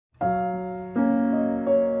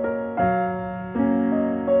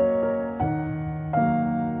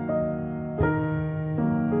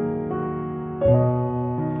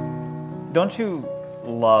Don't you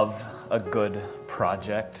love a good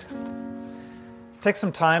project? Take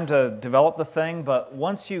some time to develop the thing, but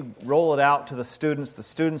once you roll it out to the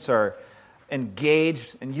students are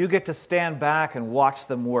engaged, and you get to stand back and watch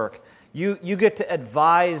them work. You get to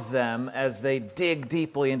advise them as they dig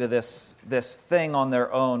deeply into this thing on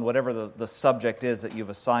their own, whatever the subject is that you've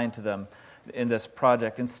assigned to them in this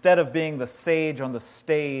project. Instead of being the sage on the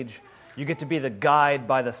stage, you get to be the guide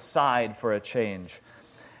by the side for a change.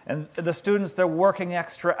 And the students, they're working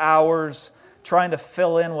extra hours, trying to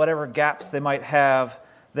fill in whatever gaps they might have.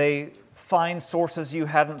 They find sources you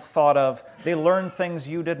hadn't thought of. They learn things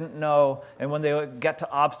you didn't know. And when they get to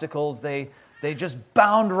obstacles, they just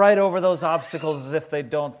bound right over those obstacles as if they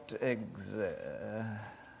don't exist.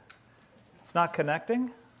 It's not connecting?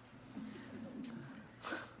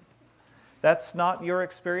 That's not your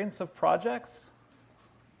experience of projects?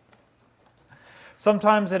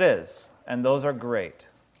 Sometimes it is, and those are great.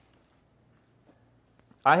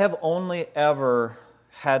 I have only ever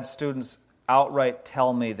had students outright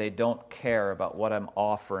tell me they don't care about what I'm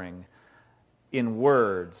offering in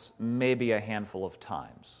words maybe a handful of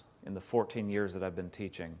times in the 14 years that I've been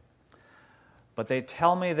teaching. But they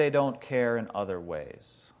tell me they don't care in other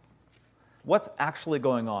ways. What's actually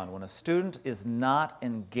going on when a student is not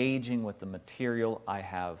engaging with the material I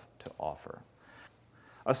have to offer?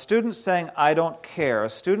 A student saying, I don't care, a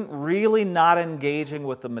student really not engaging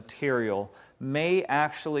with the material may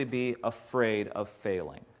actually be afraid of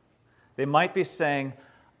failing. They might be saying,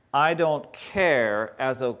 I don't care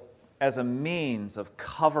as a means of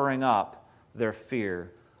covering up their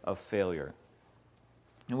fear of failure.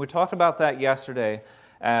 And we talked about that yesterday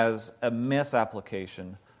as a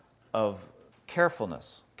misapplication of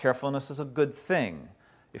carefulness. Carefulness is a good thing.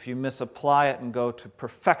 If you misapply it and go to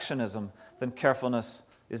perfectionism, then carefulness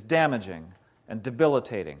is damaging and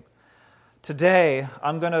debilitating. Today,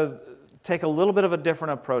 I'm going to take a little bit of a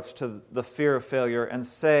different approach to the fear of failure and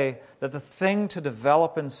say that the thing to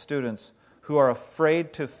develop in students who are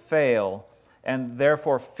afraid to fail and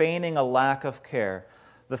therefore feigning a lack of care,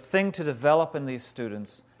 the thing to develop in these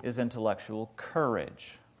students is intellectual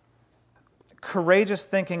courage. Courageous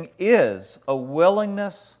thinking is a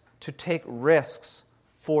willingness to take risks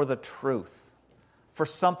for the truth, for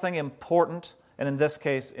something important, and in this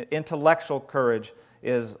case, intellectual courage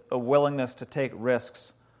is a willingness to take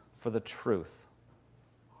risks for the truth.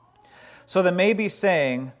 So they may be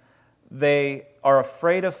saying they are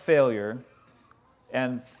afraid of failure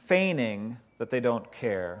and feigning that they don't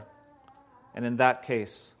care. And in that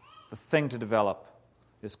case, the thing to develop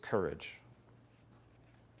is courage.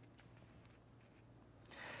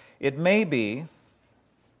 It may be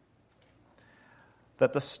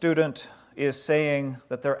that the student is saying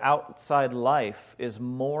that their outside life is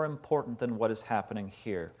more important than what is happening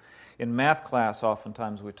here. In math class,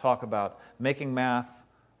 oftentimes we talk about making math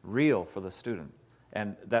real for the student.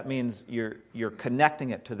 And that means you're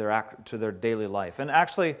connecting it to their daily life. And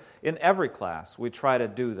actually, in every class, we try to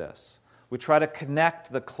do this. We try to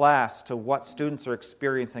connect the class to what students are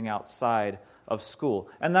experiencing outside of school.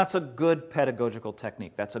 And that's a good pedagogical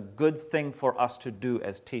technique. That's a good thing for us to do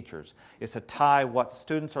as teachers, is to tie what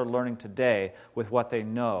students are learning today with what they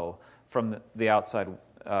know from the outside,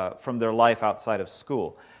 from their life outside of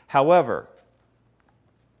school. However,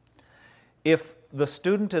 if the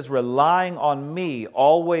student is relying on me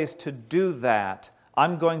always to do that,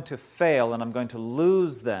 I'm going to fail and I'm going to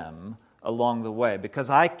lose them along the way because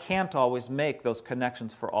I can't always make those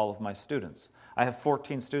connections for all of my students. I have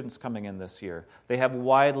 14 students coming in this year. They have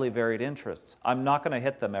widely varied interests. I'm not going to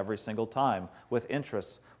hit them every single time with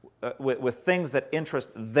interests, with things that interest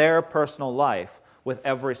their personal life with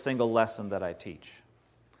every single lesson that I teach.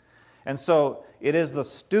 And so it is the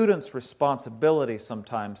student's responsibility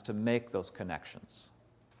sometimes to make those connections.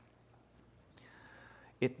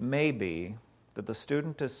 It may be that the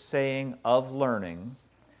student is saying of learning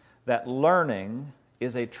that learning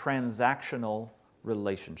is a transactional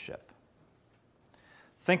relationship.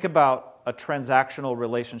 Think about a transactional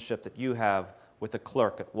relationship that you have with a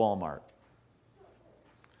clerk at Walmart.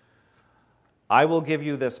 I will give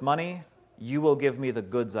you this money, you will give me the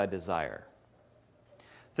goods I desire.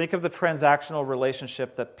 Think of the transactional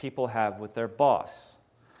relationship that people have with their boss.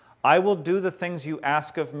 I will do the things you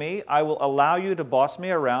ask of me. I will allow you to boss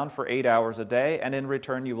me around for 8 hours a day, and in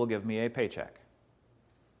return you will give me a paycheck.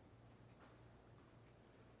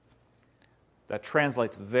 That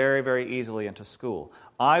translates very, very easily into school.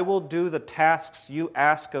 I will do the tasks you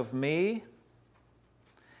ask of me,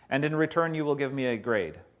 and in return you will give me a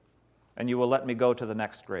grade, and you will let me go to the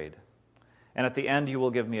next grade. And at the end you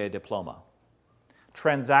will give me a diploma.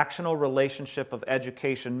 transactional relationship of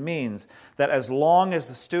education means that as long as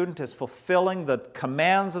the student is fulfilling the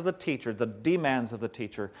commands of the teacher, the demands of the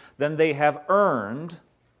teacher, then they have earned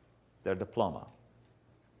their diploma,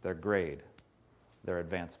 their grade, their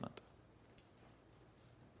advancement.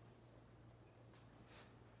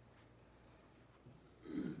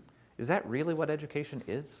 Is that really what education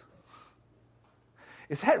is?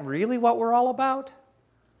 Is that really what we're all about?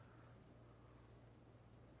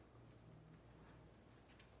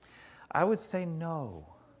 I would say no.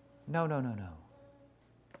 No.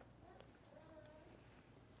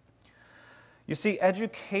 You see,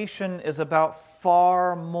 education is about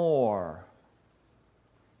far more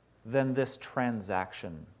than this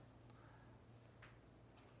transaction.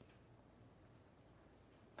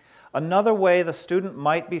 Another way the student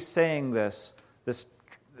might be saying this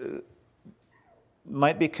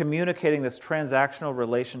might be communicating this transactional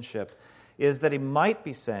relationship, is that he might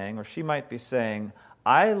be saying, or she might be saying,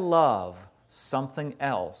 I love something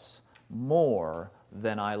else more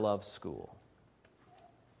than I love school.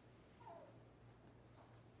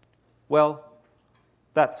 Well,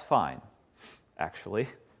 that's fine, actually.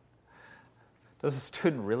 Does a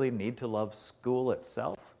student really need to love school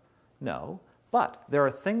itself? No. But there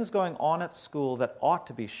are things going on at school that ought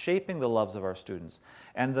to be shaping the loves of our students.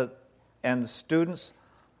 And the students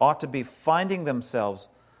ought to be finding themselves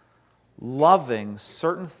loving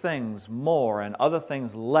certain things more and other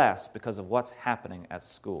things less because of what's happening at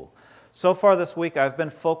school. So far this week, I've been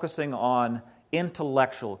focusing on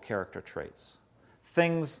intellectual character traits,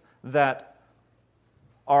 things that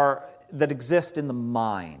exist in the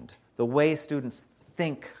mind, the way students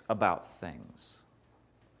think about things.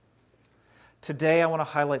 Today, I want to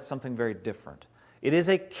highlight something very different. It is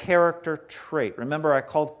a character trait. Remember, I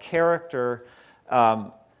called character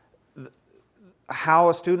how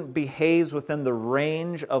a student behaves within the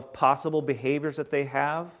range of possible behaviors that they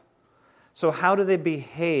have. So how do they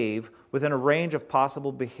behave within a range of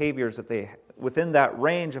possible behaviors within that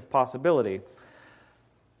range of possibility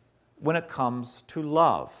when it comes to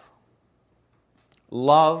love?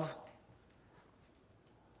 Love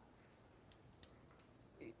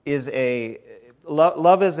is a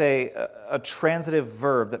transitive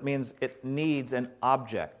verb that means it needs an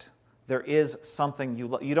object. There is something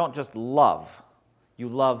you don't just love. You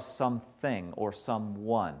love something or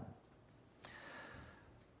someone.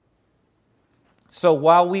 So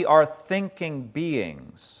while we are thinking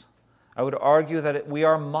beings, I would argue that we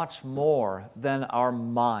are much more than our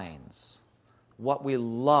minds. What we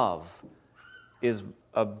love is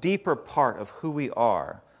a deeper part of who we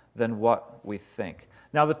are than what we think.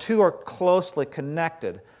 Now, the two are closely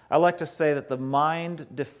connected. I like to say that the mind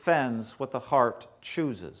defends what the heart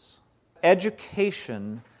chooses.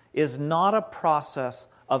 Education is not a process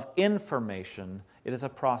of information, it is a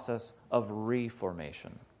process of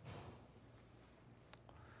reformation.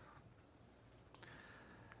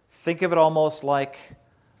 Think of it almost like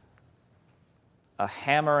a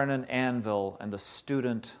hammer and an anvil, and the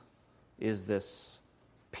student is this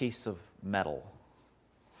piece of metal.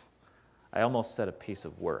 I almost said a piece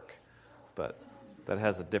of work, but that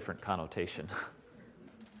has a different connotation.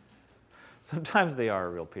 Sometimes they are a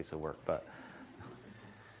real piece of work, but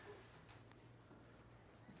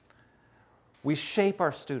we shape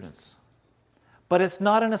our students. But it's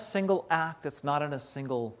not in a single act, it's not in a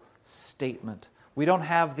single statement. We don't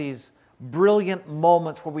have these brilliant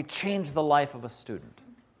moments where we change the life of a student.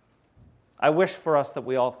 I wish for us that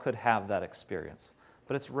we all could have that experience,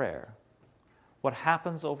 but it's rare. What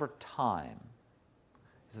happens over time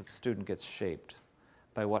is that the student gets shaped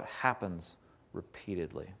by what happens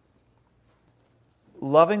repeatedly.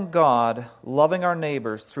 Loving God, loving our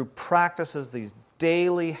neighbors through practices, these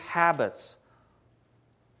daily habits,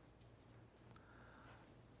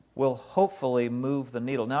 will hopefully move the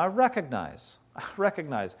needle. Now, I recognize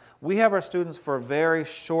we have our students for a very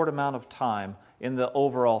short amount of time in the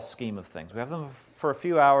overall scheme of things. We have them for a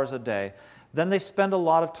few hours a day. Then they spend a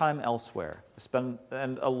lot of time elsewhere.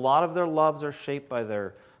 And a lot of their loves are shaped by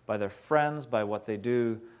their friends, by what they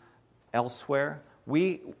do elsewhere.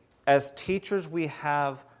 We, as teachers, we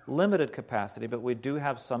have limited capacity, but we do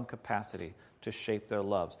have some capacity to shape their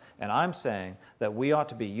loves. And I'm saying that we ought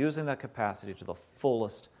to be using that capacity to the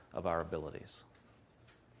fullest of our abilities.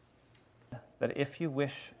 That if you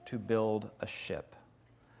wish to build a ship,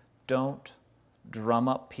 don't drum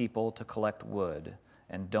up people to collect wood,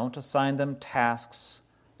 and don't assign them tasks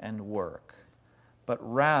and work, but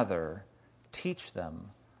rather teach them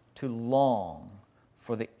to long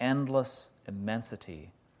for the endless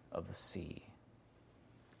immensity of the sea.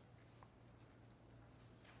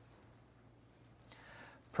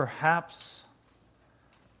 Perhaps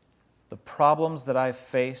the problems that I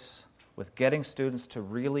face with getting students to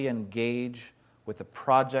really engage with the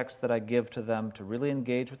projects that I give to them, to really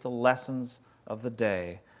engage with the lessons of the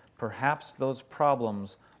day, perhaps those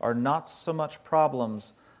problems are not so much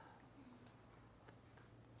problems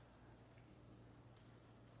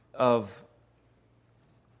of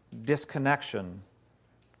disconnection.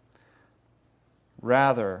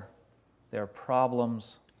 Rather, they're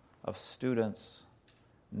problems of students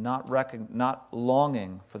not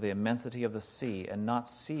longing for the immensity of the sea and not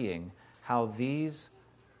seeing how these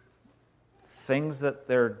things that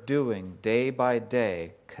they're doing day by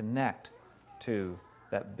day connect to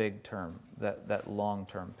that big term, that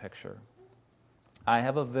long-term picture. I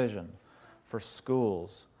have a vision for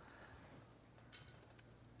schools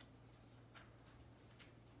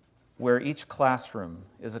where each classroom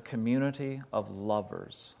is a community of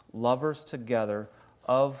lovers together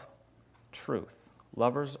of truth,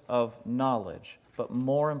 lovers of knowledge, but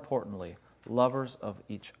more importantly, lovers of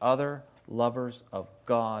each other, lovers of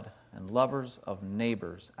God, and lovers of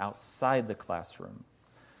neighbors outside the classroom.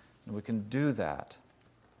 And we can do that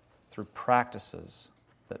through practices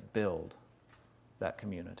that build that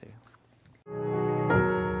community.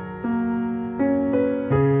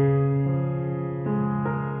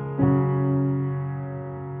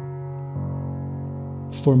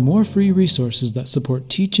 For more free resources that support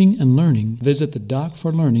teaching and learning, visit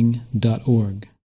thedocforlearning.org.